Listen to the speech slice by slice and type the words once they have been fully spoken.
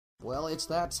Well, it's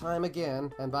that time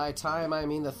again, and by time I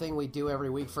mean the thing we do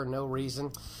every week for no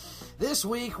reason. This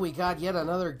week we got yet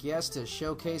another guest to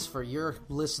showcase for your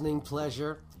listening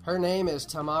pleasure. Her name is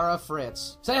Tamara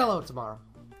Fritz. Say hello, Tamara.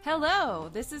 Hello,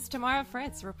 this is Tamara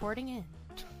Fritz reporting in.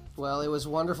 Well, it was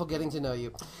wonderful getting to know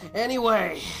you.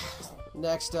 Anyway,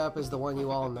 next up is the one you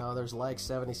all know. There's Like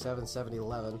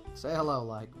 777011. Say hello,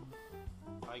 Like.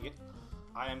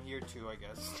 I am here too, I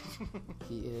guess.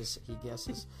 He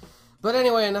guesses. But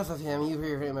anyway, enough of him. You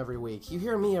hear him every week. You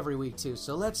hear me every week too.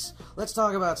 So let's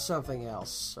talk about something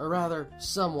else, or rather,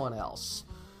 someone else.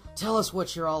 Tell us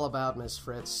what you're all about, Miss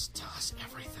Fritz. Tell us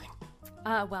everything.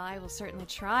 Well, I will certainly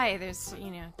try. There's,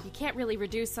 you can't really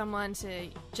reduce someone to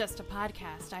just a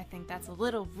podcast. I think that's a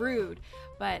little rude,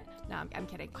 but no, I'm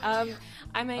kidding.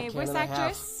 I'm a voice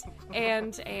actress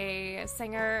and a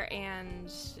singer,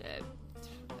 and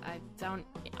I don't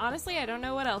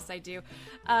know what else I do.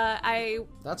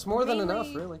 That's more than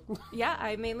enough, really. Yeah,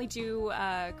 I mainly do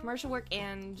commercial work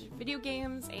and video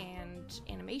games and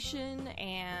animation,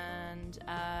 and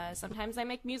sometimes I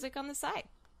make music on the side.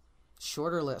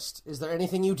 Shorter list. Is there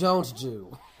anything you don't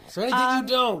do? Is there anything you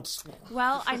don't?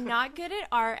 Well, I'm not good at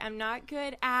art. I'm not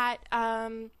good at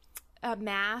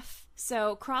math.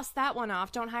 So cross that one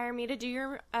off. Don't hire me to do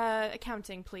your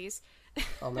accounting, please.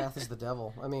 Oh, math is the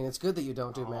devil. I mean, it's good that you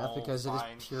don't do math because it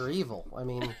is pure evil. I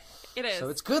mean, it is. So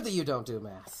it's good that you don't do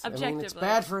math. Objectively. I mean, it's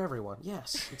bad for everyone.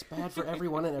 Yes, it's bad for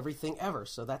everyone and everything ever.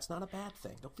 So that's not a bad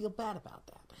thing. Don't feel bad about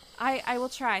that. I will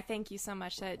try. Thank you so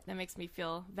much. That makes me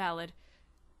feel valid.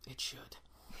 It should.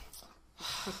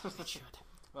 It should.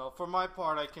 Well, for my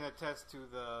part, I can attest to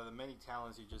the many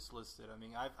talents you just listed. I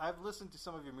mean, I've listened to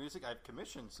some of your music. I've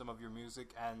commissioned some of your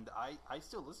music, and I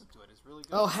still listen to it. It's really good.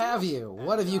 Oh, have you? And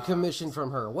what have you commissioned from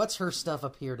her? What's her stuff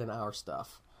appeared in our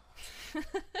stuff?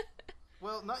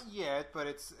 Well, not yet, but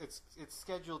it's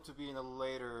scheduled to be in a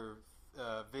later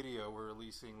video we're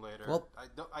releasing later. Well,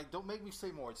 I don't make me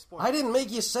say more. It's spoiler. I didn't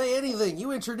make you say anything.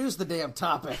 You introduced the damn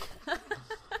topic.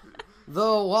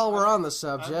 Though, while we're on the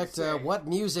subject, what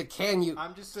music can you...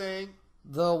 I'm just saying...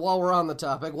 Though, while we're on the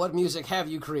topic, what music have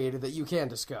you created that you can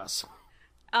discuss?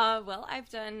 Well, I've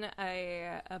done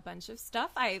a bunch of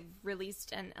stuff. I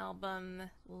released an album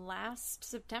last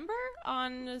September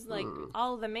on,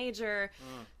 all the major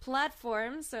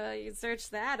platforms, so you can search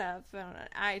that up on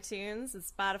iTunes and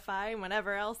Spotify and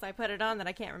whatever else I put it on that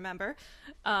I can't remember.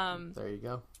 There you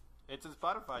go. It's on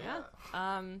Spotify,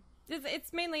 yeah.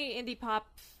 It's mainly indie pop.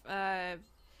 A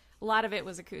lot of it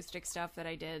was acoustic stuff that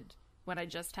I did when I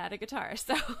just had a guitar,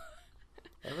 so...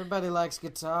 Everybody likes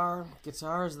guitar.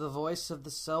 Guitar is the voice of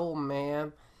the soul,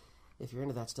 man. If you're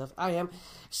into that stuff, I am.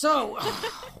 So,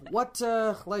 what,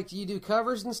 do you do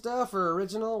covers and stuff, or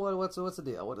original? What's the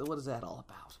deal? What is that all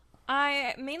about?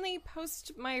 I mainly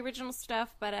post my original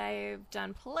stuff, but I've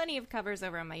done plenty of covers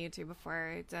over on my YouTube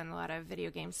before. I've done a lot of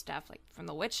video game stuff, like from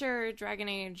The Witcher, Dragon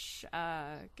Age,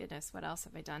 goodness, what else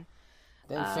have I done?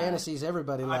 Them fantasies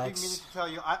everybody likes. I've been meaning to tell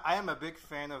you, I am a big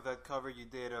fan of that cover you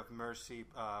did of Mercy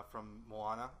from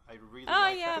Moana. I really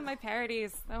like that. My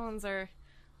parodies. Those ones are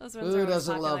Who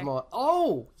doesn't love Moana?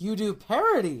 Oh, you do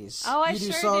parodies. Oh, I you do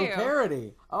sure song do.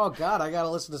 parody. Oh, God, I got to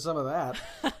listen to some of that.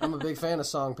 I'm a big fan of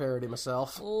song parody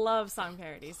myself. Love song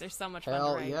parodies. They're so much fun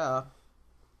to write. Yeah.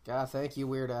 God, thank you,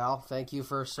 Weird Al. Thank you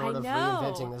for sort of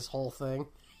reinventing this whole thing.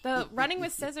 The Running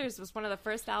with Scissors was one of the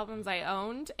first albums I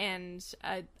owned, and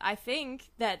I think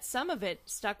that some of it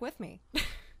stuck with me.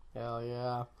 Hell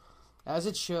yeah. As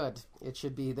it should. It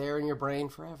should be there in your brain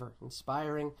forever.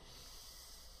 Inspiring.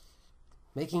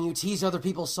 Making you tease other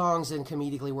people's songs and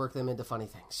comedically work them into funny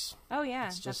things. Oh, yeah,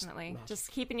 definitely.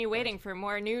 Just keeping you waiting for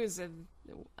more news of,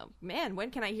 man, when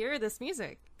can I hear this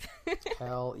music?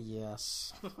 Hell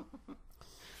yes.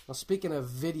 Well, speaking of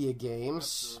video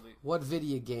games, what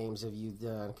video games have you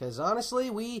done? Because honestly,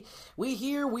 we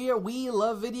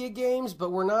love video games, but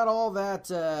we're not all that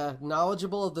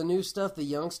knowledgeable of the new stuff the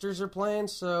youngsters are playing.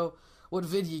 So, what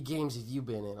video games have you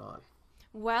been in on?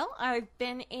 Well, I've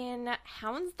been in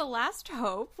Hound's the Last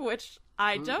Hope, which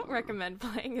I don't recommend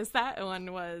playing, as that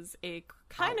one was a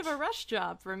kind of a rush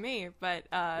job for me. But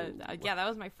yeah, that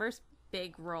was my first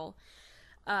big role.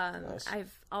 Nice.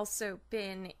 I've also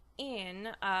been in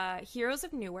Heroes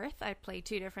of Newerth. I play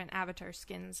 2 different avatar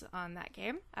skins on that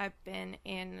game. I've been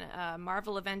in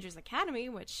Marvel Avengers Academy,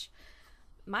 which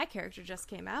my character just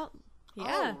came out.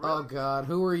 Yeah. Oh God,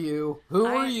 who are you? Who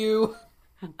are you?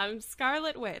 I'm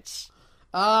Scarlet Witch.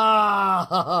 Ah!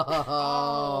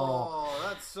 Oh,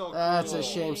 that's so cool. That's a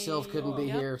shame Sylv couldn't be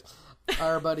here.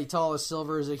 Our buddy Tall as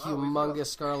Silver is a humongous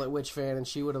Scarlet Witch fan, and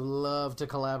she would have loved to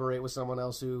collaborate with someone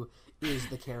else who is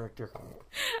the character.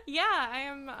 Yeah,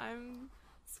 I'm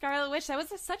Scarlet Witch. That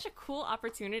was such a cool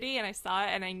opportunity, and I saw it,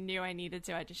 and I knew I needed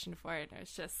to audition for it. It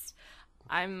was just,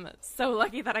 I'm so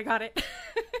lucky that I got it.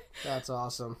 That's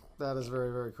awesome. That is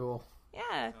very, very cool.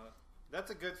 Yeah. That's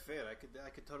a good fit. I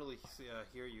could totally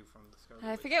hear you from the Scarlet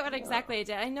Witch. I forget what exactly I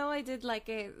did. I know I did like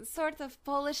a sort of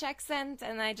Polish accent,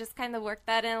 and I just kind of worked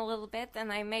that in a little bit,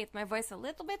 and I made my voice a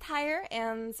little bit higher,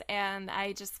 and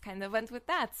I just kind of went with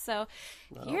that. So,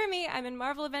 if you hear me, I'm in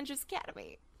Marvel Avengers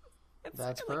Academy.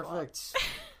 That's really perfect.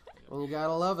 Well, you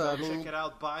gotta love it. I mean, check it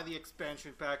out. Buy the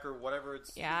expansion pack or whatever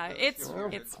it's. Yeah, it's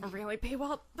really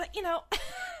paywall, but you know.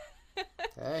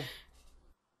 Hey.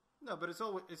 No, but it's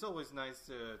always nice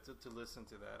to listen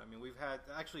to that. I mean, we've had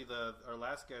actually our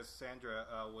last guest Sandra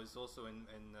was also in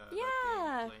that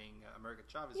game playing America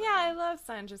Chavez. Yeah, I love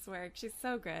Sandra's work. She's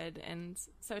so good and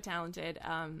so talented.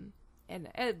 And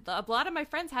a lot of my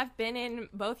friends have been in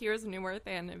both Heroes of New Earth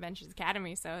and Avengers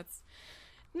Academy, so it's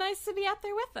nice to be out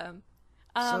there with them.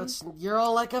 So you're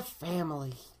all like a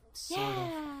family. Sort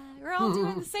of. We're all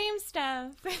doing the same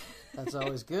stuff. That's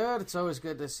always good. It's always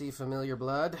good to see familiar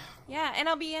blood. Yeah, and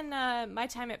I'll be in My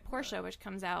Time at Portia, which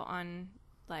comes out on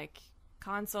like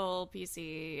console,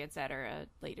 PC, etc.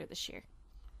 later this year.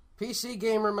 PC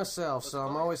gamer myself, so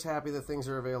I'm always happy that things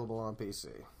are available on PC.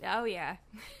 Oh yeah.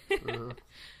 Mm-hmm.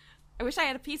 I wish I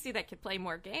had a PC that could play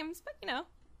more games, but you know,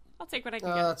 I'll take what I can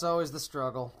get. That's always the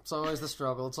struggle. It's always the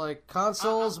struggle. It's like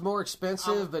consoles more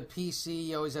expensive, but PC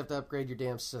you always have to upgrade your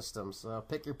damn system. So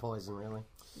pick your poison, really.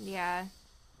 Yeah.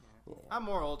 I'm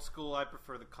more old school. I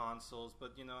prefer the consoles,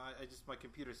 but you know, I just my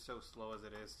computer's so slow as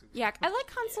it is. Yeah, I like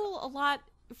console a lot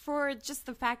for just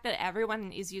the fact that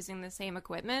everyone is using the same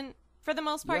equipment for the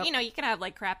most part. Yep. You know, you can have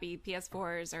like crappy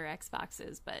PS4s or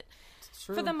Xboxes, but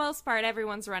True. for the most part,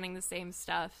 everyone's running the same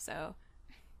stuff. So.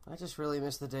 I just really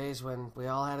miss the days when we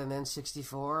all had an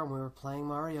N64 and we were playing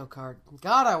Mario Kart.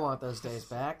 God, I want those days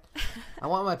back. I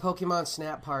want my Pokemon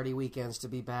Snap Party weekends to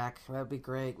be back. That'd be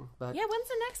great. But yeah, when's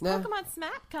the next Pokemon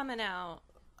Snap coming out?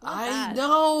 I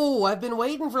know. I've been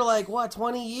waiting for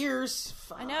 20 years.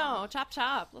 I know. Chop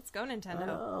chop. Let's go, Nintendo. I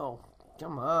know.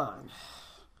 Come on.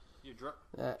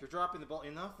 You're dropping the ball.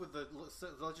 Enough with the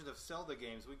Legend of Zelda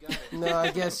games. We got it. No,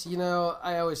 I guess,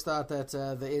 I always thought that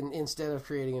instead of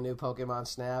creating a new Pokemon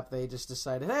Snap, they just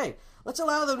decided, hey, let's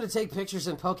allow them to take pictures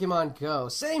in Pokemon Go.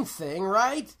 Same thing,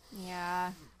 right?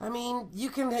 Yeah. I mean, you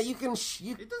can. It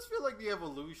does feel like the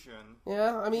evolution.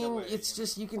 Yeah, I mean, it's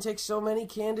just you can take so many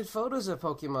candid photos of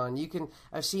Pokemon.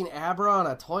 I've seen Abra on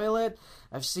a toilet.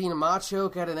 I've seen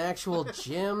Machoke at an actual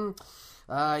gym.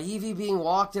 Eevee being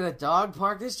walked in a dog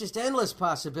park. There's just endless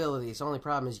possibilities. The only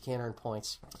problem is you can't earn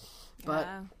points. But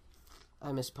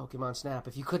I miss Pokemon Snap,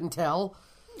 if you couldn't tell.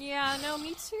 Yeah, no,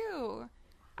 me too.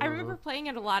 I remember playing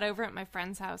it a lot over at my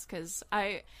friend's house because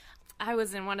I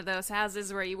was in one of those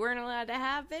houses where you weren't allowed to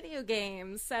have video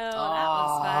games, so that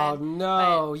was fun. Oh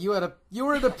no, but you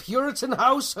were in a Puritan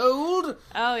household.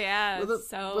 Oh yeah,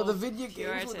 with a video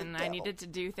Puritan. I needed to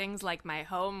do things like my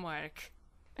homework.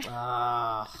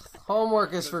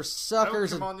 Homework is for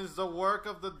suckers. Pokemon is the work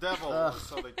of the devil,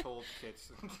 so they told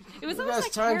kids. It was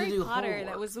almost like Harry Potter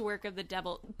that was the work of the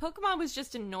devil. Pokemon was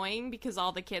just annoying because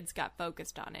all the kids got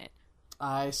focused on it.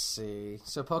 I see.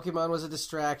 So Pokemon was a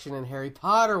distraction and Harry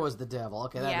Potter was the devil.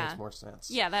 Okay, that makes more sense.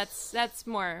 Yeah, that's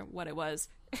more what it was.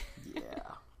 Yeah.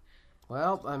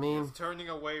 Well, I mean, it's turning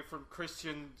away from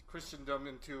Christendom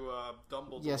into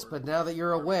Dumbledore. Yes, but now that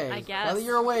you're away, I guess. Now that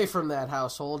you're away from that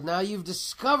household, now you've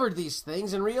discovered these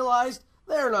things and realized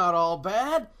they're not all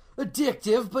bad.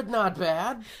 Addictive, but not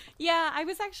bad. Yeah, I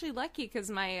was actually lucky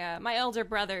because my elder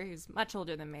brother, who's much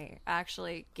older than me,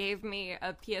 actually gave me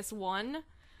a PS1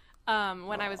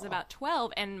 when I was about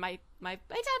 12, and my dad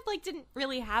didn't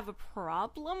really have a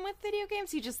problem with video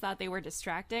games. He just thought they were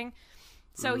distracting.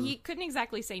 So he couldn't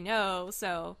exactly say no,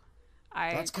 so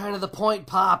That's kind of the point,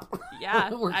 Pop.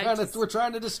 Yeah. we're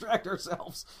trying to distract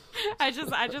ourselves. I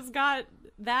just got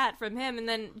that from him, and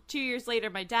then 2 years later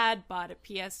my dad bought a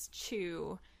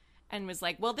PS2 and was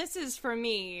like, well, this is for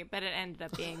me, but it ended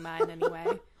up being mine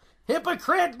anyway.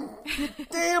 Hypocrite! You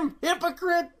damn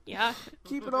hypocrite! Yeah.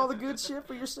 Keeping all the good shit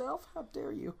for yourself? How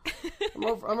dare you?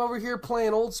 I'm over here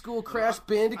playing old school Crash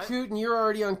Bandicoot, and you're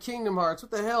already on Kingdom Hearts.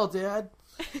 What the hell, Dad?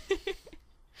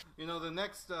 The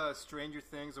next Stranger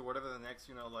Things or whatever the next,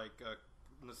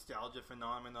 nostalgia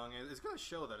phenomenon is going to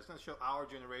show that. It's going to show our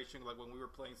generation, like when we were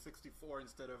playing 64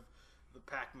 instead of the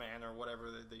Pac-Man or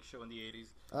whatever they show in the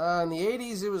 80s. In the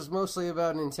 80s, it was mostly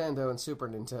about Nintendo and Super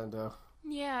Nintendo.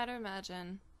 Yeah, I'd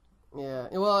imagine. Yeah.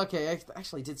 Well, okay.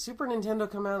 Actually, did Super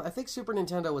Nintendo come out? I think Super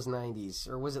Nintendo was 90s,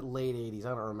 or was it late 80s? I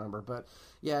don't remember. But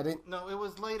yeah, no, it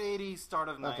was late 80s, start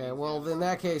of 90s. Okay. Well, in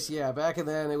that case, yeah. Back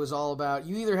then, it was all about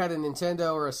you either had a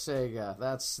Nintendo or a Sega.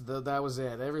 That was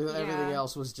it. Everything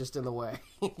else was just in the way.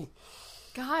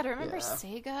 God, remember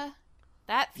Sega?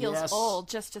 That feels old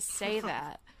just to say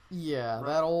that. Yeah,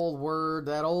 right.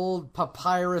 That old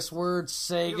papyrus word,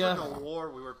 Sega. It was like a war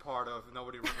we were part of,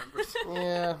 nobody remembers.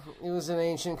 Yeah, it was an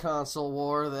ancient console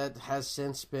war that has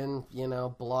since been,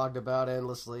 blogged about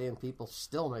endlessly, and people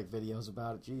still make videos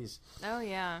about it, jeez. Oh,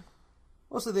 yeah.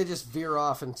 Mostly they just veer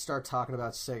off and start talking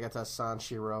about Segata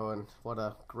Sanshiro and what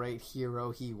a great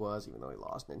hero he was, even though he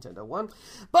lost Nintendo 1.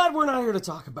 But we're not here to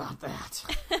talk about that.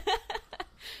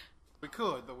 We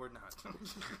could, but we're not.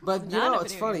 But,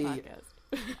 it's funny.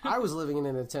 I was living in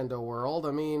a Nintendo world.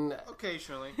 I mean,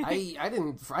 occasionally. I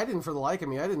didn't for the like of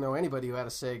me. I didn't know anybody who had a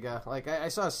Sega. Like I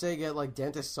saw a Sega at like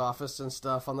dentist's office and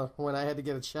stuff when I had to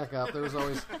get a checkup. There was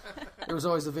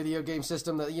always a video game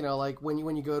system that like when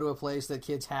you go to a place that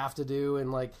kids have to do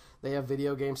and like they have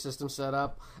video game systems set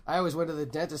up. I always went to the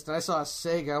dentist and I saw a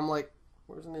Sega. I'm like,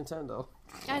 where's a Nintendo?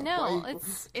 I know,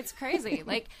 it's crazy.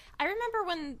 Like, I remember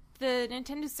when the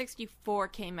Nintendo 64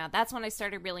 came out, that's when I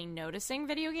started really noticing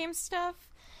video game stuff.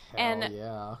 And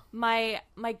yeah. My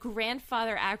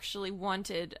grandfather actually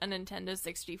wanted a Nintendo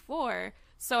 64,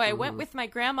 so I went with my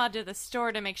grandma to the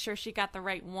store to make sure she got the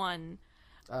right one.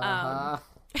 He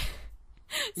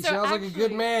sounds like a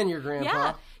good man, your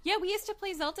grandpa. Yeah, we used to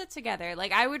play Zelda together.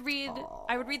 Like, I would read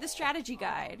the strategy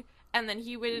guide. And then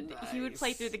he would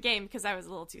play through the game because I was a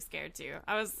little too scared to.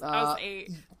 I was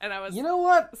 8 and I was. You know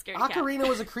what? Scared Ocarina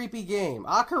was a creepy game.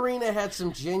 Ocarina had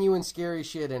some genuine scary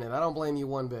shit in it. I don't blame you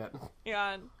one bit.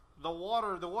 Yeah. The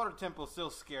water temple still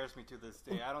scares me to this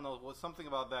day. I don't know, something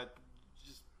about that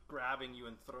just grabbing you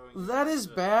and throwing you. That is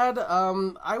bad.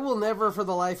 I will never for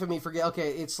the life of me forget.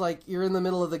 Okay, it's like you're in the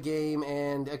middle of the game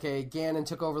and Ganon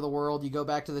took over the world. You go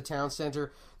back to the town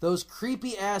center. Those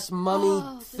creepy ass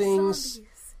mummy things.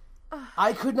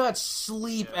 I could not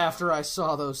sleep after I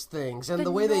saw those things, and the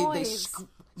way they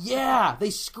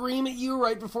scream at you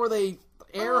right before they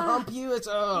air hump you. It's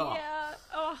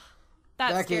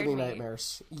that gave me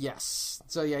nightmares. Yes,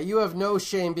 so yeah, you have no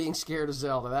shame being scared of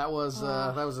Zelda. That was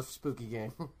a spooky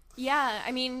game. Yeah,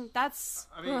 I mean just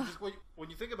when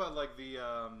you think about like the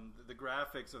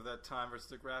graphics of that time versus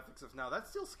the graphics of now, that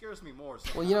still scares me more.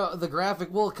 Somehow. Well, the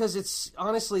graphic, because it's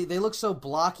honestly they look so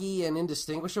blocky and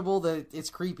indistinguishable that it's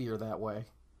creepier that way.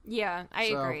 Yeah, I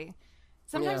agree.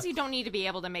 Sometimes you don't need to be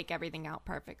able to make everything out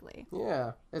perfectly.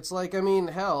 Yeah, it's like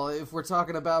hell, if we're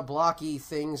talking about blocky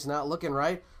things not looking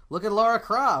right, look at Lara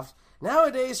Croft.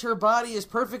 Nowadays, her body is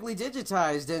perfectly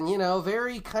digitized and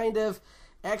very kind of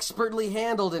expertly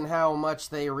handled in how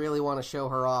much they really want to show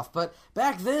her off. But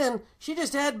back then, she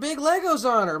just had big Legos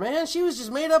on her, man. She was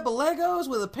just made up of Legos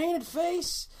with a painted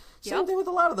face. Same thing with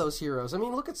a lot of those heroes. I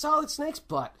mean, look at Solid Snake's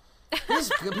butt.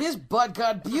 His butt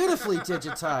got beautifully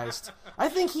digitized. I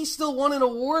think he still won an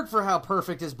award for how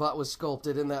perfect his butt was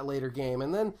sculpted in that later game.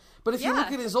 But if you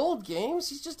look at his old games,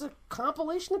 he's just a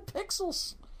compilation of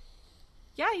pixels.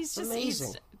 Yeah, he's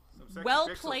amazing.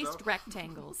 Well-placed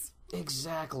rectangles.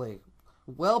 Exactly.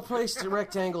 Well-placed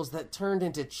rectangles that turned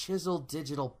into chiseled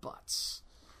digital butts.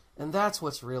 And that's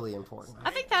what's really important. I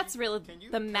think that's really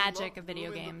the magic of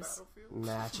video games.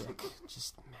 Magic.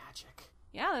 Just magic.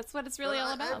 Yeah, that's what it's really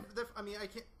all about.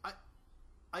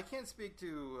 I can't speak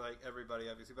to like everybody,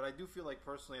 obviously, but I do feel like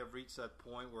personally I've reached that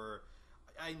point where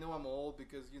I know I'm old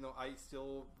because, I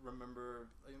still remember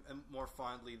more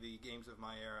fondly the games of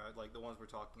my era, like the ones we're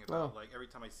talking about. Like every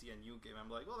time I see a new game, I'm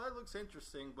like, well, that looks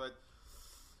interesting, but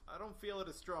I don't feel it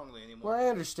as strongly anymore. Well, I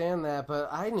understand that, but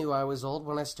I knew I was old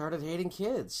when I started hating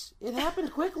kids. It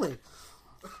happened quickly.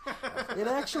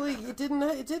 It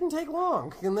didn't take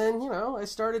long. And then, I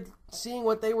started seeing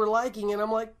what they were liking, and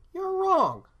I'm like, you're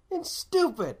wrong and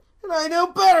stupid, and I know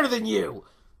better than you.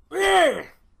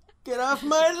 Get off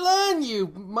my lawn,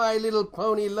 you My Little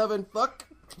Pony loving fuck.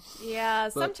 Yeah,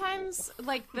 sometimes,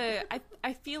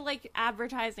 I feel like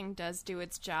advertising does do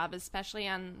its job, especially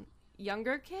on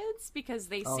younger kids, because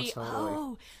they see,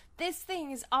 this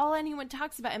thing is all anyone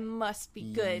talks about and must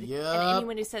be good, and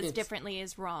anyone who says differently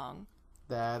is wrong.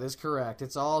 That is correct.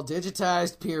 It's all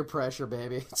digitized peer pressure,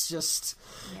 baby. It's just,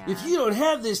 if you don't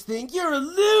have this thing, you're a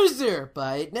loser.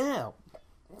 Buy it now.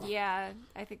 Yeah,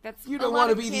 I think that's... You don't want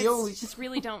to be the only... just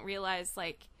really don't realize,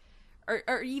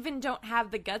 or even don't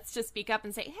have the guts to speak up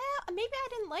and say, hey, maybe I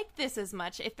didn't like this as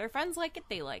much. If their friends like it,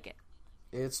 they like it.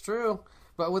 It's true.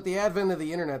 But with the advent of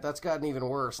the internet, that's gotten even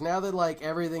worse. Now that, like,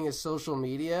 everything is social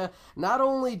media, not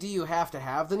only do you have to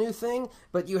have the new thing,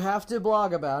 but you have to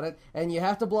blog about it, and you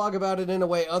have to blog about it in a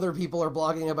way other people are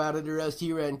blogging about it, or else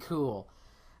you ran cool.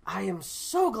 I am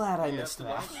so glad I missed that. You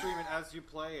have to live stream it as you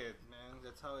play it, man.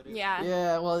 That's how it is. Yeah.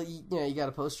 Yeah, well, you got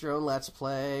to post your own Let's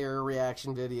Play or a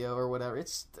reaction video or whatever.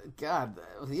 It's, God,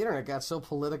 the internet got so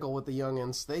political with the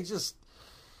youngins. They just,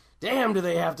 damn, do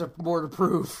they have more to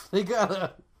prove.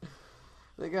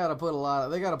 They gotta put a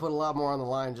lot more on the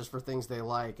line just for things they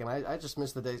like, and I just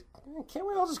miss the days. Can't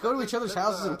we all just go to each other's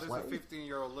houses and play? There's a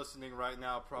 15-year-old listening right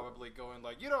now probably going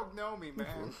like, you don't know me,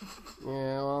 man.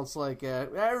 Yeah, well, it's like,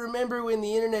 I remember when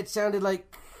the internet sounded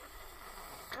like...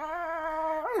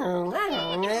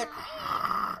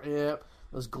 Yep,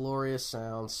 those glorious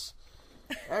sounds.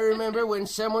 I remember when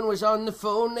someone was on the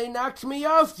phone, they knocked me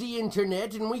off the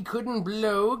internet, and we couldn't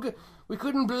blog. We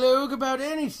couldn't blog about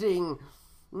anything.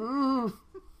 You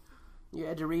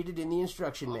had to read it in the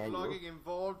instruction manual. Blogging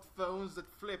involved phones that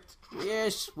flipped.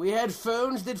 Yes, we had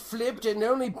phones that flipped and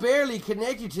only barely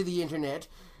connected to the internet.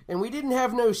 And we didn't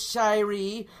have no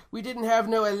Siri. We didn't have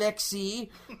no Alexi.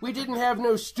 We didn't have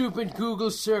no stupid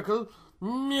Google Circle.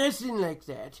 Nothing like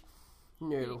that.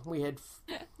 No, we had...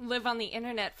 Live on the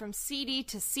internet from CD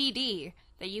to CD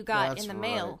that you got in the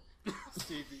mail.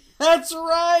 That's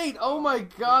right! Oh my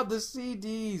god, the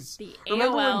CDs. The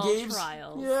Remember AOL when Gabe's...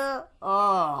 trials. Yeah.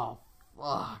 Oh,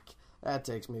 fuck. That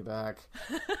takes me back.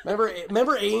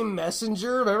 Remember AIM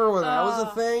Messenger? Remember when that was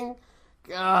a thing?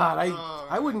 God,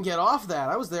 I wouldn't get off that.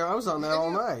 I was on that all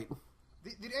night.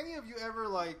 Did any of you ever,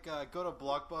 like, go to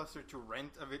Blockbuster to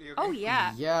rent a video game? Oh,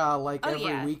 yeah. Yeah, like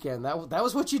every weekend. That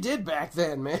was what you did back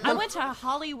then, man. I went to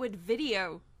Hollywood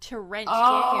Video to rent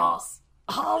games.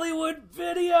 Hollywood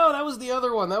Video! That was the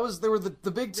other one. There were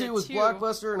the big two was two.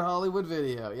 Blockbuster and Hollywood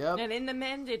Video, yep. And in the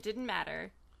end, it didn't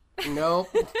matter. Nope,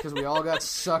 because we all got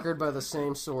suckered by the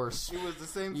same source. It was the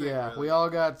same thing. Yeah, really. we all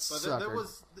got But suckered.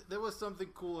 there was something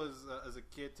cool as a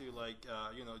kid to, like,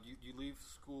 you leave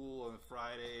school on a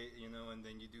Friday, and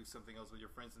then you do something else with your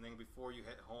friends, and then before you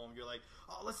head home, you're like,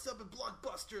 oh, let's stop at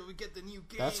Blockbuster, we get the new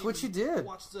game. That's what you did.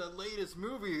 Watch the latest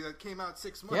movie that came out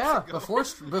 6 months Yeah, ago.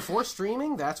 before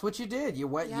streaming, that's what you did. You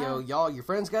went, your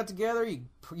friends got together,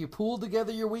 you pooled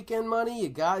together your weekend money,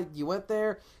 you went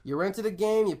there, you rented a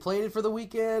game, you played it for the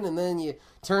weekend, and then you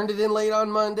turned it in late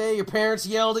on Monday, your parents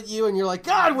yelled at you, and you're like,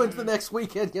 God, when's the next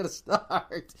weekend gonna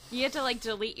start? You had to, like,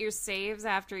 delete your saves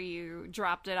after you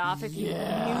dropped it off if you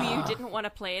knew you didn't want to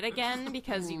play it again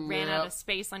because you ran out of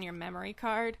space on your memory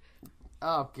card.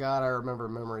 Oh, God, I remember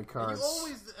memory cards.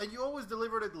 And you always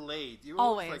delivered it late. You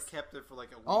always like, kept it for,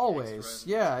 like, a week Always,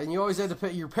 extra. yeah, and you always had to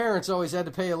pay, your parents always had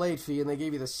to pay a late fee, and they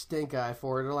gave you the stink eye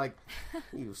for it. They're like,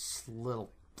 you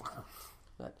little...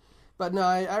 But no,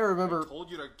 I remember... I told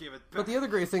you to give it back. But the other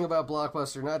great thing about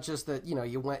Blockbuster, not just that,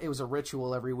 you went, it was a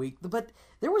ritual every week, but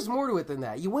there was more to it than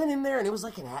that. You went in there and it was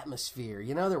like an atmosphere,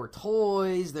 there were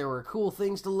toys, there were cool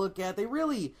things to look at. They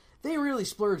really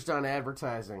splurged on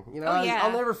advertising.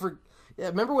 I'll never forget. Yeah,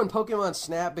 remember when Pokemon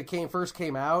Snap first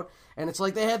came out, and it's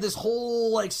like they had this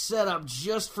whole like setup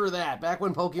just for that, back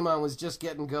when Pokemon was just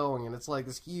getting going, and it's like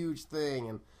this huge thing,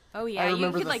 and oh, yeah, you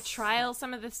could, like, trial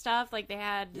some of the stuff. Like, they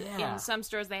had, in some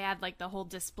stores, they had, like, the whole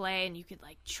display, and you could,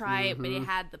 like, try it, but it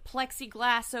had the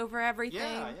plexiglass over everything.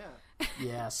 Yeah.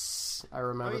 Yes, I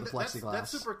remember the plexiglass.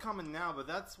 That's super common now, but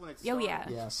that's when it started. Oh, yeah.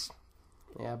 Yes.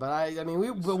 Yeah, but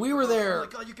we were there. Oh,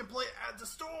 my God, you can play it at the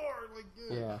store! Like,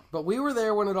 yeah, but we were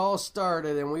there when it all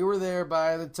started, and we were there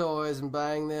buying the toys and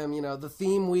buying them, the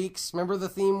theme weeks. Remember the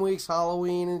theme weeks,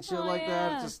 Halloween and shit like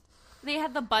that? Just... They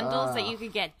had the bundles that you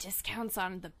could get discounts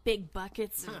on the big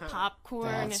buckets of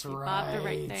popcorn if you bought the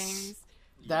right things.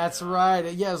 That's right.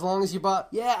 Yeah, as long as you bought.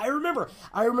 Yeah, I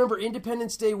remember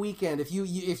Independence Day weekend. If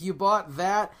you bought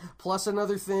that plus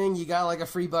another thing, you got like a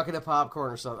free bucket of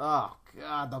popcorn or something. Oh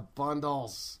God, the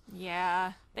bundles.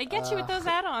 Yeah, they get you with those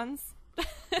add-ons.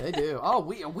 They do. Oh,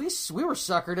 we were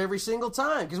suckered every single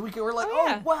time because we're like,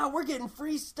 oh wow, we're getting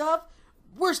free stuff.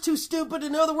 We're too stupid to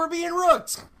know that we're being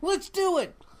rooked. Let's do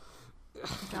it.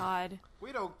 God.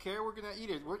 We don't care. We're gonna eat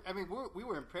it. We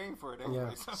weren't paying for it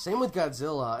anyway. Yeah. Same with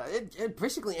Godzilla.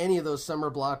 Basically any of those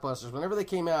summer blockbusters, whenever they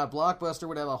came out, Blockbuster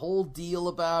would have a whole deal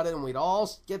about it, and we'd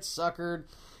all get suckered.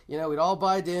 We'd all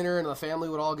buy dinner, and the family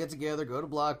would all get together, go to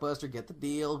Blockbuster, get the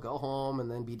deal, go home,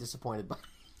 and then be disappointed by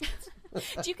it.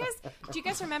 Do you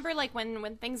guys remember, like,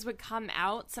 when things would come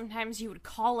out, sometimes you would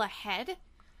call ahead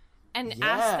and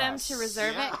ask them to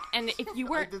reserve it, and if you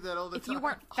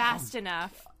weren't fast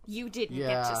enough, you didn't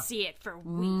get to see it for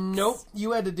weeks. Nope.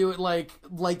 You had to do it like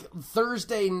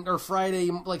Thursday or Friday,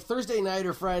 like Thursday night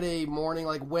or Friday morning,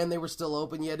 like when they were still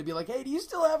open. You had to be like, hey, do you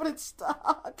still have it in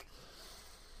stock?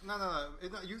 No.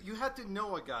 You had to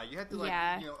know a guy. You had to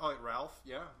Ralph.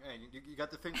 Yeah, hey, you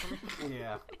got the thing for me.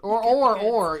 Yeah.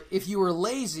 Or if you were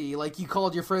lazy, like you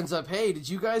called your friends up. Hey, did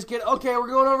you guys get? Okay, we're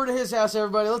going over to his house.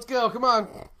 Everybody, let's go. Come on.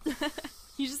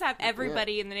 You just have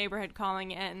everybody in the neighborhood calling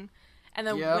in, and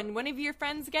then when one of your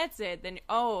friends gets it, then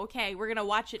okay, we're gonna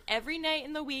watch it every night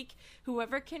in the week.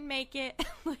 Whoever can make it,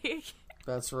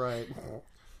 That's right.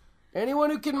 Anyone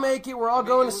who can make it, we're all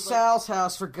going to Sal's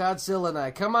house for Godzilla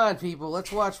night. Come on, people.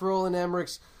 Let's watch Roland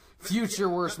Emmerich's future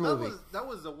worst movie. That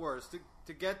was the worst.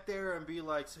 To get there and be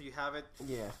like, so you have it?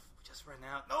 Yeah. Just ran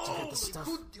out. No! To get the stuff.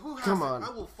 Who has Come it? on.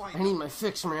 I will find I need my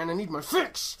fix, man. I need my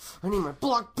fix. I need my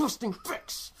block-busting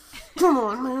fix. Come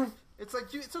on, man. It's like,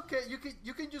 it's okay. You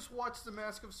can just watch The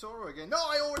Mask of Sorrow again. No,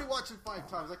 I already watched it 5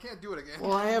 times. I can't do it again.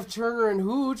 Well, I have Turner and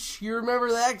Hooch. You remember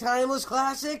that timeless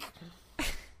classic?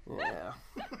 Yeah.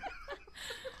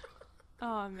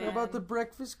 Oh, man. How about the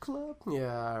Breakfast Club?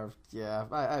 Yeah.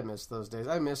 I miss those days.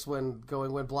 I miss when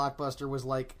Blockbuster was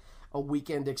like a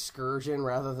weekend excursion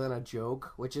rather than a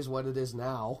joke, which is what it is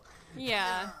now.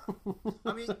 Yeah.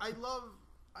 I mean, I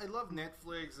love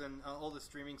Netflix and all the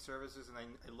streaming services, and I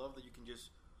love that you can just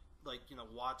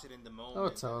watch it in the moment. Oh,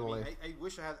 totally. I mean,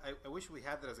 I wish we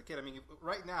had that as a kid. I mean,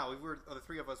 right now, if the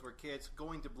 3 of us were kids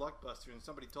going to Blockbuster, and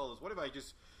somebody told us, "What if I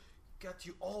just got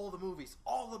you all the movies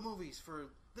for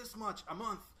this much a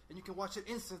month, and you can watch it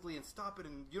instantly and stop it,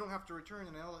 and you don't have to return,"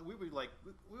 and all, we'd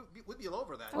be all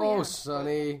over that. Oh,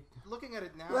 Sonny. But looking at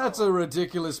it now, that's a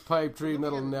ridiculous pipe dream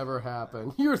that'll never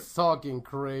happen. You're talking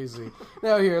crazy.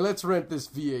 Now here, let's rent this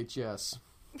VHS.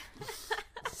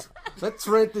 Let's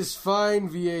rent this fine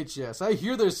VHS. I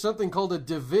hear there's something called a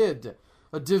David.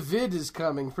 A David is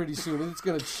coming pretty soon, and it's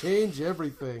going to change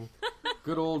everything.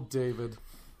 Good old David.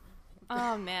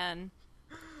 Oh, man.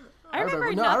 I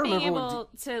remember not being able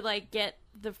to, get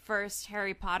the first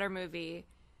Harry Potter movie.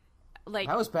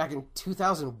 That was back in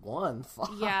 2001.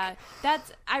 Fuck. Yeah.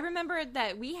 I remember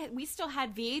that we still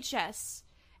had VHS.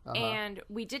 And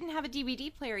we didn't have a DVD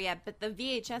player yet, but the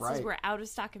VHSs were out of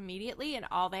stock immediately, and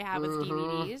all they had was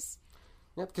DVDs.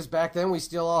 Yep, because back then we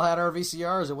still all had our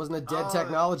VCRs. It wasn't a dead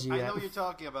technology yet. I know what you're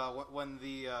talking about. When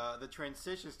the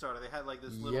transition started, they had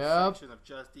this little section of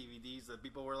just DVDs that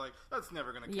people were like, "That's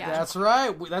never gonna." Yeah, that's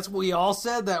right. That's what we all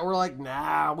said. That we're like,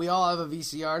 nah, we all have a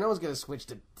VCR. No one's gonna switch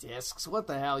to discs. What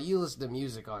the hell? You listen to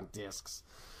music on discs.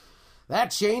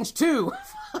 That changed too.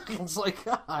 It's like,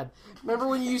 God. Remember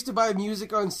when you used to buy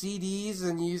music on CDs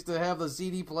and you used to have the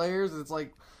CD players? It's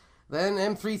like, then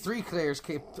MP3 players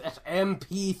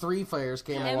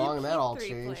came along, and that all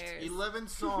changed. 11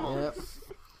 songs. Yep.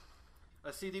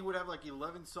 A CD would have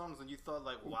 11 songs, and you thought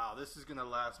wow, this is gonna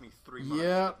last me 3 months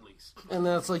at least. And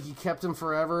then it's like you kept them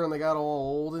forever, and they got all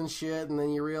old and shit. And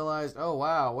then you realized, oh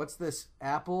wow, what's this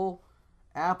Apple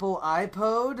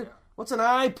iPod? Yeah. What's an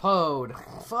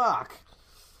iPod? Fuck.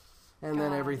 And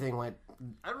then everything went.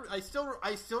 I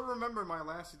still remember my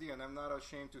last CD, and I'm not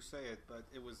ashamed to say it, but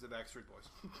it was the Backstreet Boys.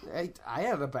 I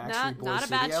had a Backstreet Boys not a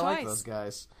CD. bad choice. I like those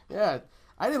guys. Yeah,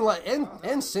 I didn't like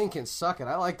NSYNC and Suck It.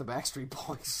 I like the Backstreet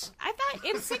Boys. I thought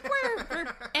NSYNC were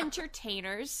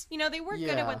entertainers. They were good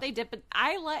at what they did, but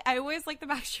I always liked the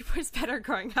Backstreet Boys better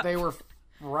growing up. They were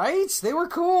right. They were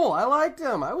cool. I liked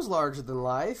them. I was larger than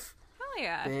life. Hell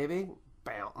yeah, baby.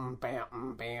 I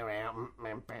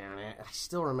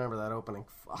still remember that opening.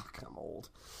 Fuck, I'm old.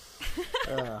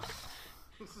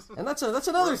 And that's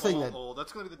another thing old.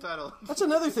 That's going to be the title. That's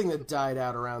another thing that died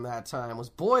out around that time was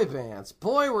boy bands.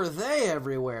 Boy, were they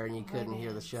everywhere, and you couldn't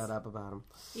hear the shut up about them.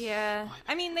 Yeah,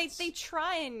 I mean they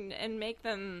try and make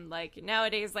them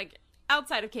nowadays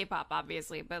outside of K-pop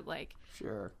obviously, but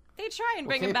sure they try and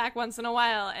bring them back once in a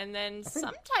while, and then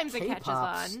sometimes it catches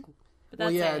on.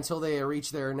 Until they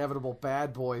reach their inevitable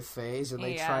bad boy phase, and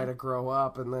they try to grow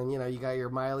up, and then you got your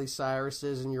Miley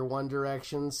Cyruses and your One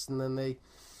Directions, and then they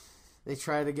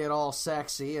try to get all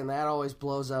sexy, and that always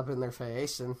blows up in their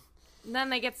face, and then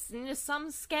they get into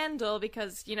some scandal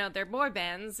because they're boy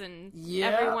bands and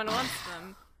everyone wants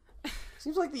them.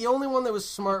 Seems like the only one that was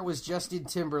smart was Justin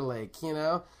Timberlake.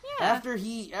 Yeah. After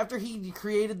he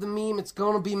created the meme, "It's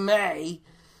gonna be May,"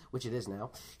 which it is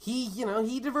now. He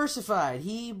diversified.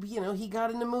 He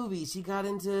got into movies. He got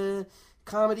into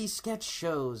comedy sketch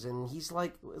shows, and it's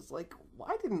like,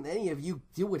 why didn't any of you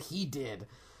do what he did?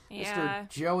 Yeah. Mr.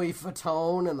 Joey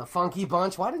Fatone and the Funky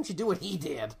Bunch, why didn't you do what he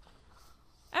did?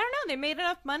 I don't know. They made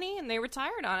enough money, and they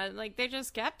retired on it. They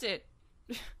just kept it.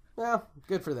 Well,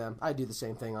 good for them. I do the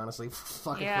same thing, honestly.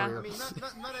 Fucking career. I mean,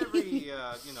 not every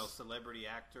celebrity,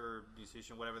 actor,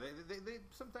 musician, whatever. They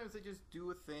sometimes they just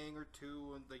do a thing or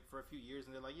two, and like for a few years,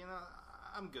 and they're like,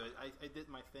 I'm good. I did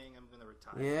my thing. I'm gonna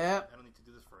retire. Yep. I don't need to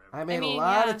do this forever. I made a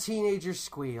lot of teenagers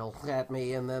squeal at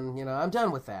me, and then I'm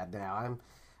done with that now.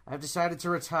 I've decided to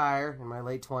retire in my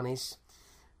late 20s.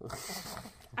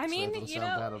 I mean,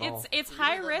 it's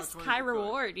high risk, high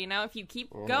reward. If you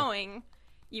keep going,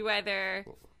 you either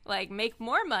make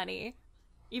more money,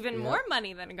 even more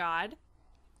money than God,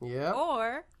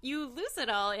 or you lose it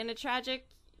all in a tragic,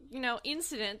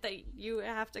 incident that you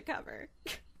have to cover.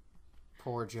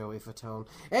 Poor Joey Fatone.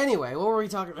 Anyway, what were we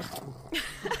talking about?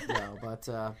 No, but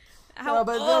how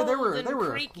old and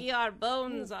creaky our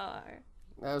bones are.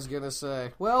 I was gonna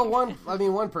say, well,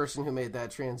 one person who made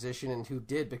that transition and who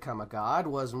did become a god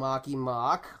was Mocky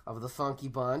Mock of the Funky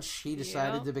Bunch. He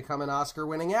decided to become an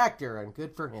Oscar-winning actor, and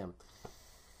good for him.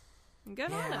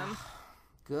 Good on him.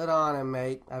 Good on him,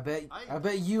 mate. I bet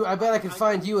I could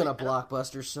find you in a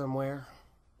Blockbuster somewhere.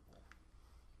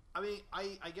 I mean,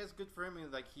 I guess good for him.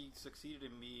 He succeeded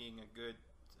in being a good,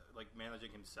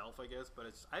 managing himself, I guess. But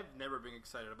I've never been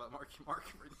excited about Marky Mark.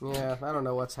 Yeah, I don't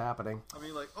know what's happening. I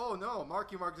mean, oh no,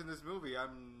 Marky Mark's in this movie.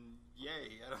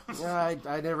 Yay.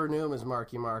 I never knew him as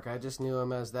Marky Mark. I just knew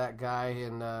him as that guy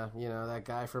in, that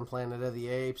guy from Planet of the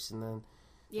Apes, and then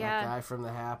that guy from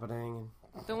The Happening.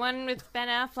 The one with Ben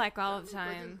Affleck all the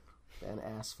time. Ben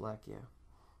Affleck, yeah.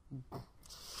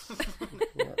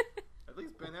 At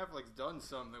least Ben Affleck's done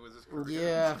something with his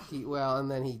career. Yeah,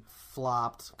 and then he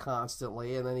flopped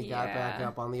constantly, and then he got back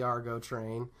up on the Argo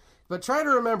train. But try to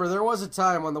remember, there was a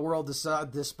time when the world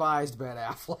despised Ben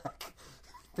Affleck.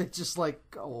 They just,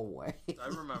 go away. I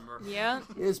remember. Yeah.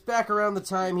 It's back around the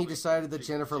time he decided that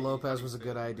Jennifer Lopez was a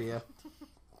good idea.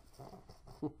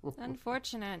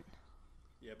 Unfortunate.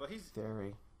 Yeah, but he's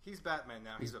Batman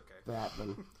now. He's okay.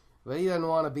 Batman. But he doesn't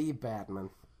want to be Batman.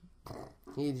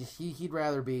 He'd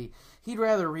rather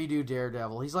redo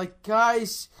Daredevil. He's like,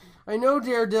 guys, I know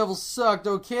Daredevil sucked,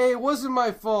 okay? It wasn't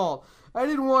my fault. I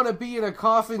didn't want to be in a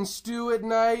coffin stew at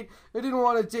night. I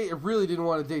really didn't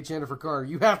want to date Jennifer Carter.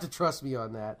 You have to trust me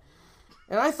on that.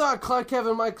 And I thought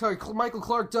Michael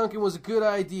Clark Duncan was a good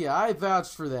idea. I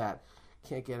vouched for that.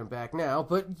 Can't get him back now,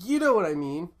 but you know what I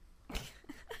mean.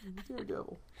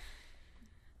 Daredevil.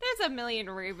 There's a million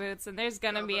reboots, and there's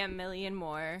gonna be a million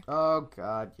more. Oh,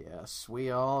 God, yes.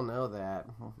 We all know that.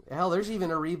 Hell, there's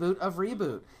even a reboot of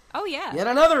Reboot. Oh, yeah. Yet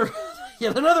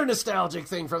another nostalgic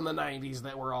thing from the 90s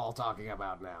that we're all talking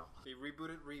about now. They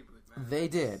rebooted Reboot, man. They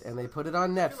did, and they put it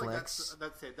on Netflix.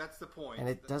 That's it. That's the point. And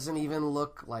it doesn't even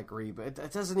look like Reboot.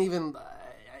 It doesn't even...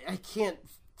 I can't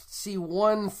see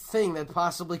one thing that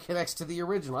possibly connects to the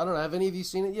original. I don't know. Have any of you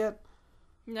seen it yet?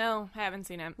 No, I haven't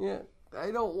seen it. Yeah. I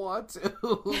don't want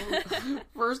to.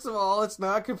 First of all, it's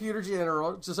not computer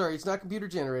generated. It's not computer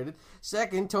generated.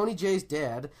 Second, Tony J's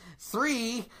dead.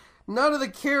 3, none of the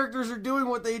characters are doing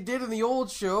what they did in the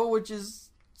old show, which is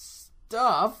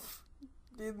stuff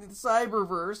in the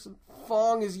Cyberverse.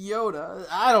 Fong is Yoda.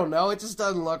 I don't know. It just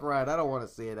doesn't look right. I don't want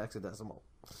to see it hexadecimal.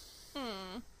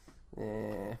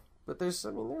 Yeah, but there's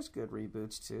good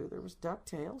reboots too. There was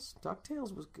DuckTales.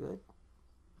 DuckTales was good.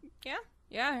 Yeah.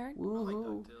 Yeah, I heard.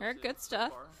 Woohoo. Heard good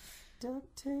stuff.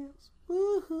 DuckTales.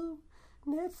 Woohoo.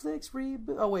 Netflix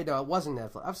reboot. Oh, wait, no, it wasn't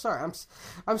Netflix. I'm sorry.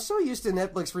 I'm so used to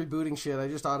Netflix rebooting shit, I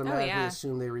just automatically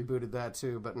assume they rebooted that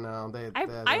too, but no.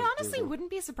 I honestly wouldn't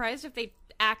be surprised if they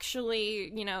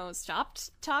actually,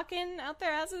 stopped talking out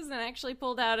their asses and actually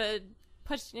pulled out a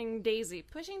Pushing Daisies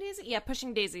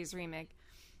remake.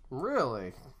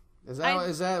 Really? Was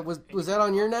that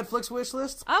on your Netflix wish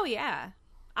list? Oh, yeah.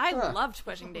 I loved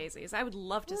Pushing Daisies. I would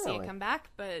love to see it come back,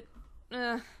 but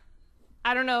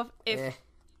I don't know if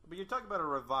But you're talking about a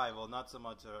revival, not so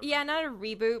much a... Yeah, not a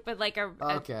reboot, but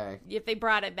if they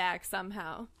brought it back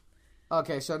somehow.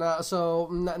 Okay, so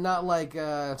not like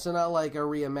a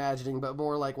reimagining, but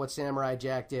more like what Samurai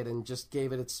Jack did and just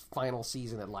gave it its final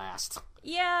season at last.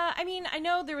 Yeah, I mean, I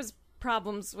know there was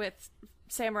problems with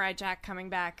Samurai Jack coming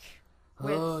back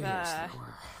with yes, there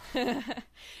were.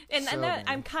 and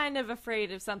I'm kind of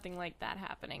afraid of something like that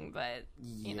happening, but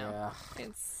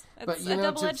it's a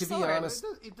double-edged sword. To be honest,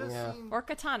 it does seem, or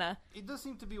katana. It does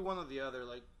seem to be one or the other.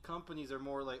 Like, companies are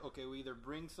more like, okay, we either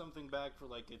bring something back for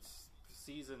its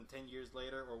season 10 years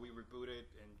later, or we reboot it,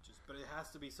 but it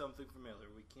has to be something familiar.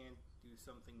 We can't do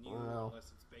something new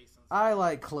unless it's based on something. I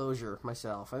like closure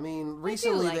myself. I mean,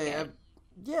 recently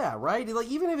yeah, right?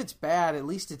 Even if it's bad, at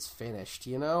least it's finished,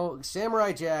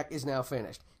 Samurai Jack is now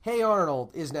finished. Hey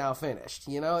Arnold is now finished.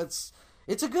 It's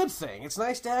a good thing. It's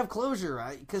nice to have closure,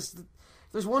 because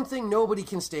there's one thing nobody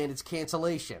can stand, it's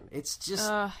cancellation. It's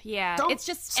just... yeah. It's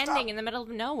just ending in the middle of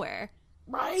nowhere.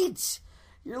 Right!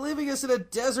 You're leaving us in a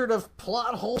desert of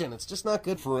plot holes, and it's just not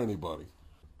good for anybody.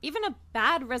 Even a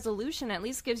bad resolution at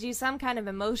least gives you some kind of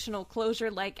emotional closure,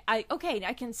 like, I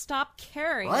can stop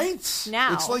caring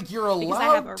now. It's like you're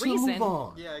allowed to move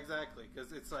on. Yeah, exactly,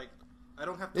 because it's like, I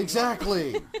don't have to...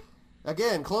 Exactly.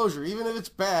 Again, closure, even if it's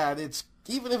bad,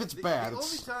 the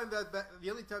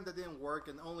only time that didn't work,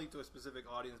 and only to a specific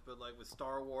audience, but like with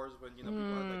Star Wars, when people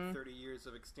had like 30 years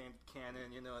of extended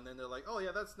canon, and then they're like, oh yeah,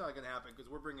 that's not gonna happen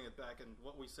because we're bringing it back, and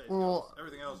what we say goes.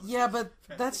 Everything else. Yeah, but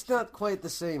that's not quite the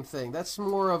same thing. That's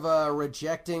more of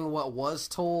rejecting what was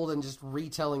told and just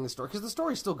retelling the story, because the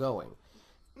story's still going.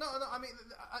 No, I mean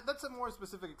that's a more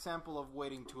specific example of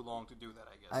waiting too long to do that,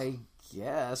 I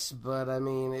guess, but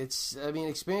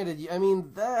expanded.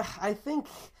 I think.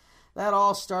 That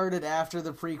all started after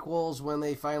the prequels when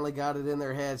they finally got it in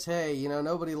their heads, hey,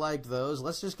 nobody liked those.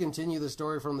 Let's just continue the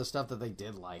story from the stuff that they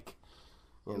did like.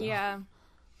 Yeah.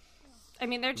 I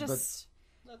mean, they're just...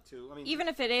 Not too. I mean, even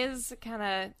if it is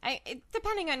kind of...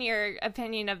 depending on your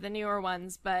opinion of the newer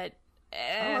ones, but...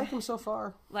 I like them so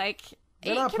far. Like,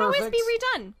 they're it not can perfect. always be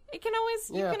redone. It can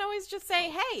always... You can always just say,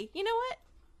 hey, you know what?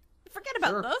 Forget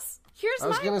about those. I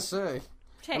was going to say...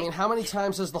 Take. I mean, how many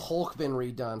times has the Hulk been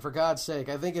redone? For God's sake,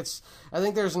 I think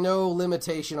there's no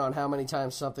limitation on how many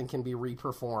times something can be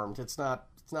reperformed. It's not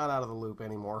out of the loop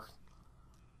anymore.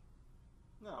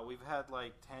 No, we've had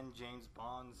like 10 James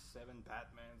Bonds, 7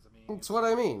 Batmans. That's what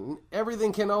I mean.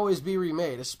 Everything can always be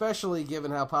remade, especially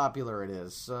given how popular it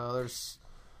is. So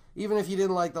even if you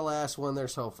didn't like the last one,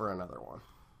 there's hope for another one.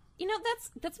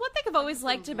 That's one thing I've always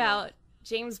liked about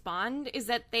James Bond is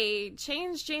that they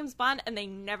change James Bond and they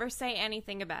never say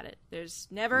anything about it. There's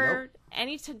never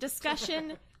any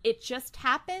discussion. It just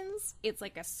happens. It's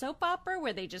like a soap opera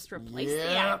where they just replace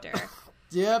the actor.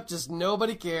 Yep, just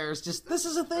nobody cares. Just this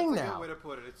is a thing That's now. A good way to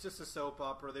put it. It's just a soap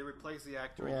opera. They replace the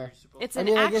actor. Yeah. It's an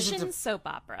action soap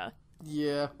opera.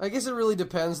 Yeah, I guess it really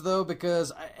depends, though,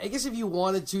 because I guess if you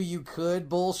wanted to, you could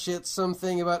bullshit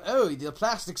something about, oh, the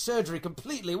plastic surgery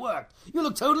completely worked. You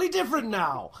look totally different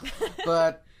now.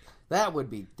 But that would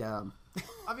be dumb.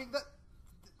 I mean,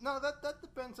 that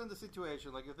depends on the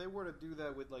situation. Like, if they were to do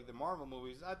that with, like, the Marvel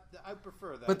movies, I'd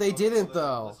prefer that. But they didn't,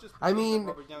 though. I mean,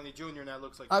 Robert Downey Jr. now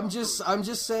looks like I'm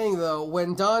just saying, though,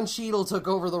 when Don Cheadle took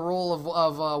over the role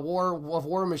of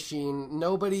War Machine,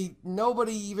 nobody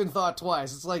even thought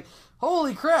twice. It's like,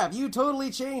 holy crap, you totally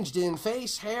changed in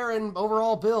face, hair, and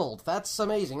overall build. That's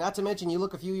amazing. Not to mention you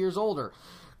look a few years older.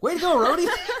 Way to go,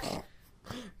 Rhodey!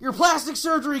 Your plastic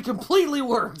surgery completely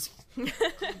worked.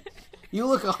 You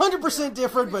look 100%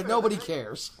 different, but nobody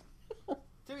cares.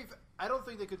 I don't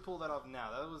think they could pull that off now.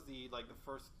 That was the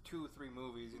first 2 or 3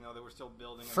 movies, they were still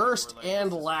building. First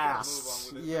and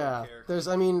last. Yeah.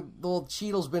 Well,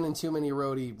 Cheadle's been in too many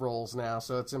Rhodey roles now,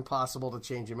 so it's impossible to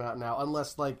change him out now,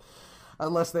 unless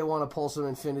they want to pull some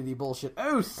Infinity bullshit.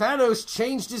 Oh, Thanos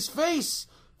changed his face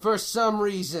for some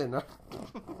reason.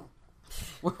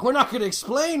 We're not going to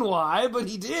explain why, but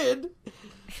he did.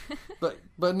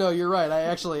 But no, you're right.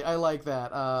 I like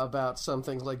that about some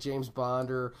things like James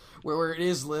Bond, or where it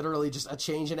is literally just a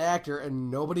change in actor and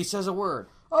nobody says a word.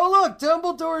 Oh look,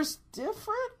 Dumbledore's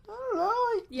different. I don't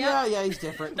know. Yeah, he's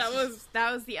different. that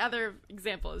was the other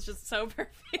example. It's just so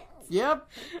perfect.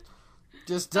 Yep.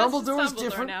 Just Dumbledore's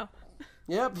different now.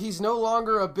 Yep, he's no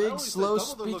longer a big,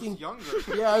 slow-speaking...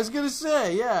 Yeah, I was gonna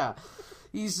say, yeah.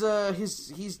 He's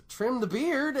trimmed the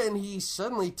beard, and he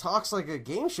suddenly talks like a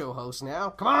game show host now.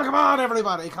 Come on,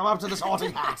 everybody, come up to this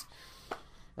haunting hat.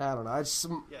 I don't know.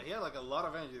 Yeah, he had like a lot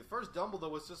of energy. The first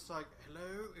Dumbledore was just like,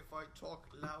 hello, if I talk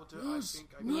louder, yes, I think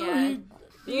I can.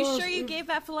 Yeah. Are you sure you gave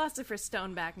that Philosopher's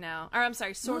Stone back now? Or, I'm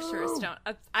sorry, Sorcerer's Stone.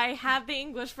 I have the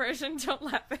English version, don't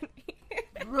laugh at me.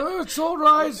 No, it's all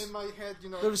right. In my head,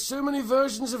 there's so many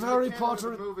versions of Harry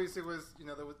Potter. In the movies, it was,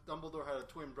 Dumbledore had a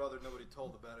twin brother nobody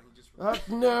told about it. He just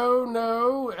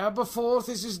no. Aberforth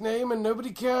is his name, and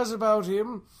nobody cares about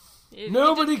him.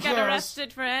 Nobody cares. He didn't get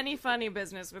arrested for any funny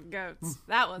business with goats.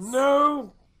 That was...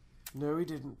 No, he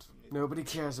didn't. Nobody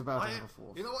cares about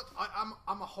Aberforth. You know what?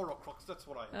 I'm a Horcrux. That's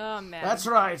what I am. Oh, man. That's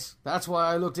right. That's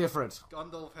why I look different.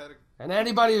 Gandalf had And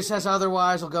anybody who says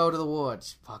otherwise will go to the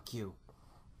woods. Fuck you.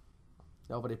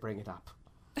 Nobody bring it up.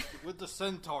 With the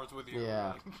centaurs with you.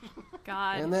 Yeah.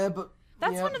 God. And then,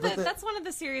 that's one of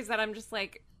the series that I'm just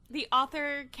like, the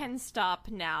author can stop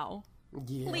now.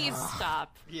 Yeah. Please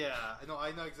stop. Yeah, I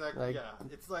know exactly. Like, yeah,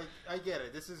 it's like I get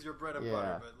it. This is your bread and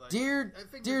butter, but like, dear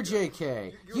you're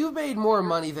JK, you've made more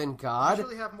money than God. You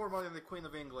actually have more money than the Queen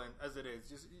of England as it is.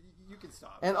 Just you can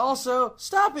stop. And also,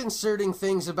 stop inserting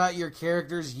things about your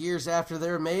characters years after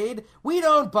they're made. We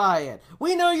don't buy it.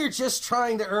 We know you're just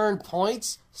trying to earn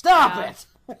points. Stop it.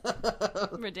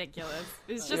 Ridiculous.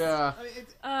 It's just. Yeah.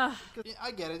 I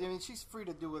get it. I mean, she's free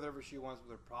to do whatever she wants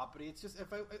with her property. It's just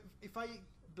if I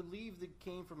believe it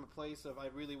came from a place of I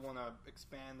really want to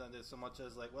expand on this so much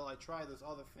as like, well, I tried this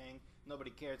other thing, nobody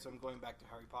cared, so I'm going back to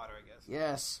Harry Potter, I guess.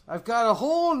 Yes, I've got a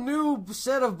whole new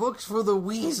set of books for the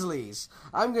Weasleys.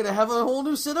 I'm going to have a whole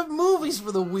new set of movies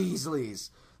for the Weasleys.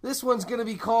 This one's going to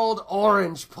be called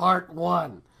Orange Part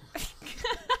 1.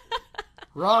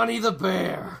 Ronnie the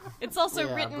Bear. It's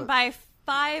also written by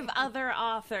 5 other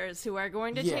authors who are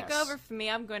going to take over for me.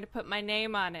 I'm going to put my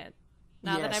name on it.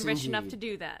 Now that I'm rich enough to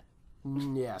do that.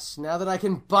 Yes, now that I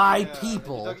can buy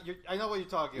people. I know what you're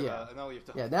talking about. I know what you're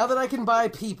talking about. Now that I can buy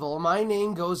people, my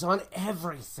name goes on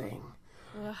everything.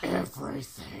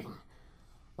 Everything.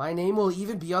 My name will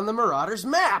even be on the Marauders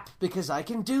map, because I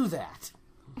can do that.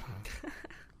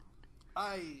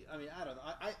 I mean, I don't know.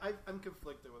 I'm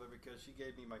conflicted with her because she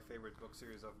gave me my favorite book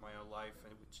series of my own life,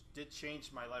 and which did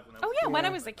change my life when I was when I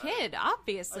was a kid,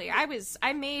 obviously.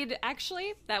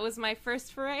 That was my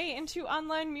first foray into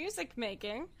online music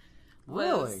making.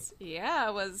 Really?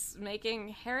 Was making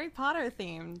Harry Potter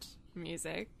themed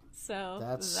music. So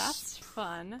that's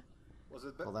fun.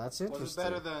 Well, that's interesting. Was it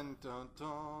better than dun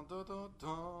dun dun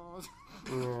dun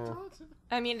dun?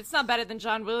 I mean, it's not better than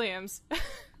John Williams.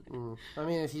 I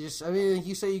mean, if you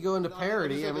say you go into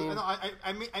parody, I mean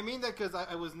that because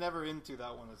I was never into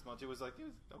that one as much. It was okay,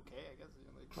 I guess.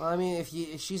 Well, I mean, if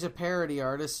she's a parody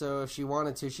artist, so if she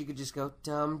wanted to, she could just go,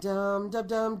 dum, dum, dum,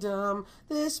 dum, dum,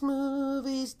 this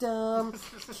movie's dumb,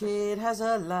 kid has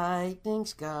a lightning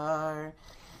scar,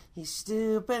 his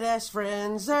stupid-ass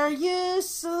friends are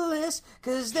useless,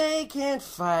 'cause they can't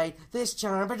fight this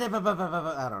charm, I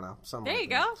don't know. There you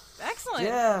go. Excellent.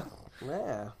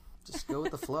 Yeah, just go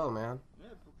with the flow, man.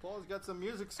 Paul's got some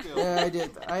music skills. Yeah, I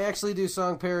did. I actually do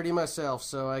song parody myself,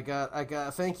 so I got.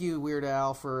 Thank you, Weird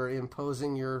Al, for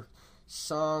imposing your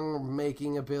song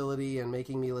making ability and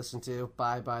making me listen to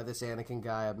 "Bye Bye This Anakin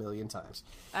Guy" a million times.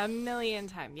 A million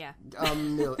times, yeah. I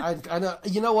know.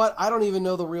 You know what? I don't even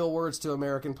know the real words to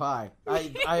American Pie.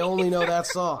 I only know that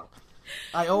song.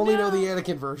 I only know the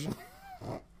Anakin version.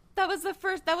 That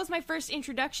was my first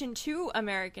introduction to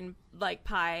American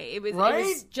Pie. It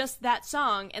was just that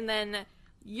song, and then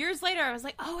years later, I was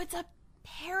like, "Oh, it's a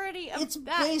parody of It's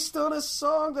that." based on a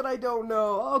song that I don't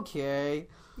know. Okay.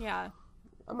 Yeah.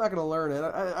 I'm not going to learn it.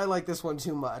 I like this one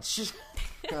too much.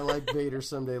 I like Vader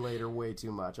Someday Later way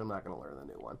too much. I'm not going to learn the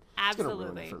new one.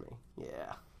 Absolutely. It's going to ruin it for me.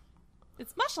 Yeah.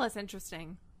 It's much less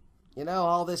interesting. You know,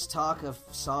 all this talk of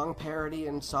song parody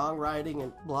and songwriting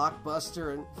and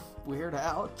Blockbuster and Weird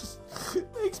Al just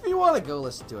makes me want to go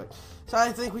listen to it. So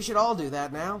I think we should all do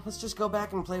that now. Let's just go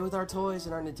back and play with our toys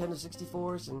and our Nintendo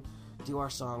 64s and do our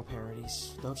song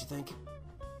parodies. Don't you think?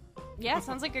 Yeah,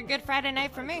 sounds like a good Friday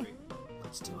night for me.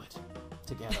 Let's do it.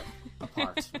 Together.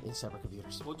 Apart. In separate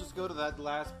computers. We'll just go to that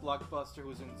last Blockbuster who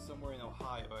was somewhere in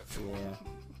Ohio. Yeah.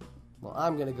 Well,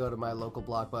 I'm going to go to my local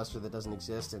Blockbuster that doesn't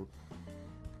exist and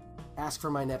ask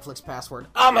for my Netflix password.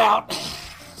 I'm out!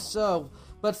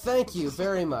 But thank you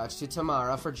very much to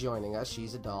Tamara for joining us.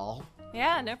 She's a doll.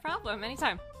 Yeah, no problem.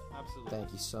 Anytime. Absolutely.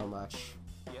 Thank you so much.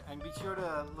 Yeah, and be sure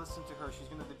to listen to her. She's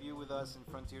going to debut with us in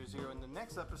Frontier Zero in the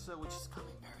next episode, which is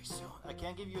coming very soon. I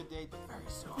can't give you a date, but very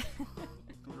soon.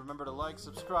 Remember to like,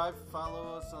 subscribe,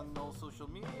 follow us on all social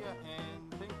media,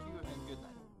 and thank you, and good night.